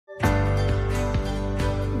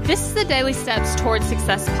This is the Daily Steps Towards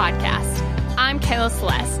Success podcast. I'm Kayla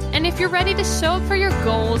Celeste, and if you're ready to show up for your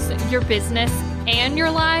goals, your business, and your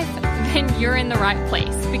life, then you're in the right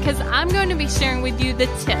place because I'm going to be sharing with you the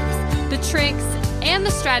tips, the tricks, and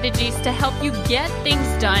the strategies to help you get things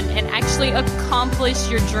done and actually accomplish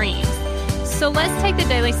your dreams. So let's take the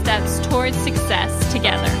daily steps towards success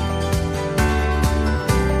together.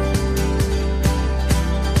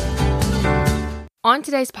 On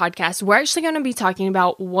today's podcast, we're actually going to be talking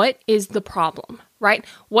about what is the problem, right?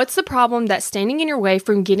 What's the problem that's standing in your way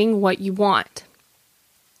from getting what you want?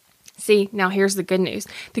 See, now here's the good news.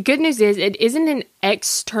 The good news is it isn't an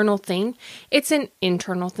external thing. It's an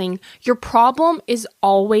internal thing. Your problem is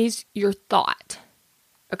always your thought,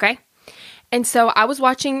 okay? And so I was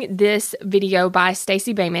watching this video by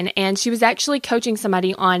Stacey Boehman, and she was actually coaching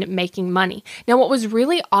somebody on making money. Now, what was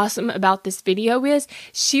really awesome about this video is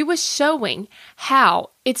she was showing how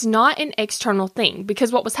it's not an external thing,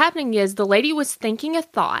 because what was happening is the lady was thinking a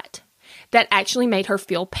thought that actually made her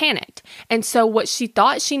feel panicked. And so what she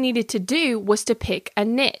thought she needed to do was to pick a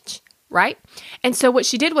niche, right? And so what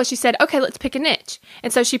she did was she said, okay, let's pick a niche.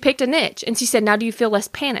 And so she picked a niche, and she said, now do you feel less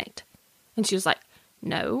panicked? And she was like,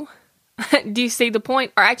 no. Do you see the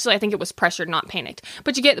point? Or actually, I think it was pressured, not panicked.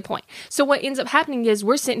 But you get the point. So what ends up happening is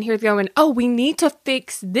we're sitting here going, oh, we need to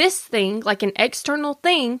fix this thing, like an external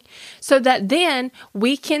thing, so that then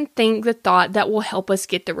we can think the thought that will help us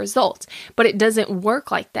get the results. But it doesn't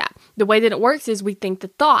work like that. The way that it works is we think the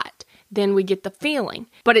thought, then we get the feeling.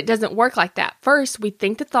 But it doesn't work like that. First, we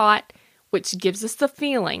think the thought, which gives us the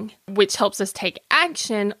feeling, which helps us take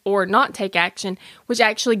action or not take action, which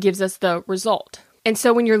actually gives us the result. And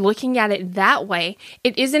so when you're looking at it that way,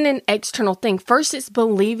 it isn't an external thing. First, it's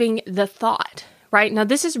believing the thought, right? Now,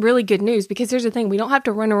 this is really good news because here's the thing. We don't have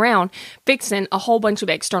to run around fixing a whole bunch of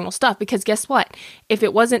external stuff because guess what? If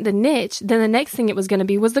it wasn't the niche, then the next thing it was going to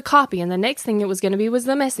be was the copy. And the next thing it was going to be was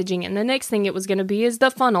the messaging. And the next thing it was going to be is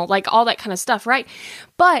the funnel, like all that kind of stuff, right?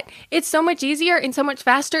 But it's so much easier and so much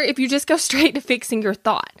faster if you just go straight to fixing your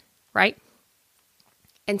thought, right?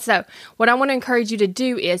 And so what I want to encourage you to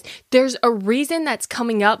do is there's a reason that's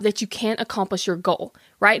coming up that you can't accomplish your goal,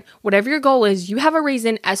 right? Whatever your goal is, you have a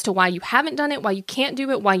reason as to why you haven't done it, why you can't do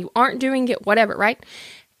it, why you aren't doing it, whatever, right?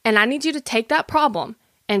 And I need you to take that problem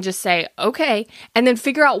and just say, okay, and then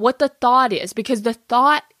figure out what the thought is because the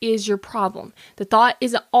thought is your problem. The thought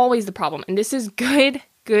is always the problem. And this is good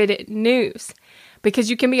news.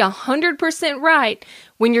 Because you can be 100% right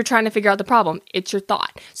when you're trying to figure out the problem. It's your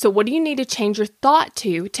thought. So what do you need to change your thought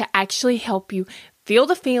to actually help you feel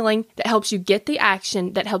the feeling that helps you get the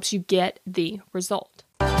action, that helps you get the result?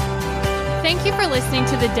 Thank you for listening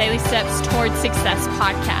to the Daily Steps Towards Success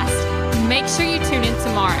podcast. Make sure you tune in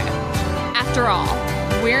tomorrow. After all,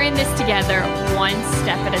 we're in this together, one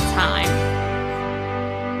step at a time.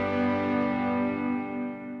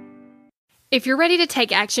 If you're ready to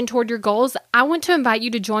take action toward your goals, I want to invite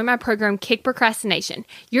you to join my program, Kick Procrastination.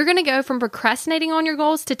 You're going to go from procrastinating on your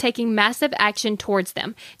goals to taking massive action towards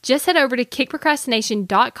them. Just head over to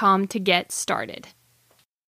kickprocrastination.com to get started.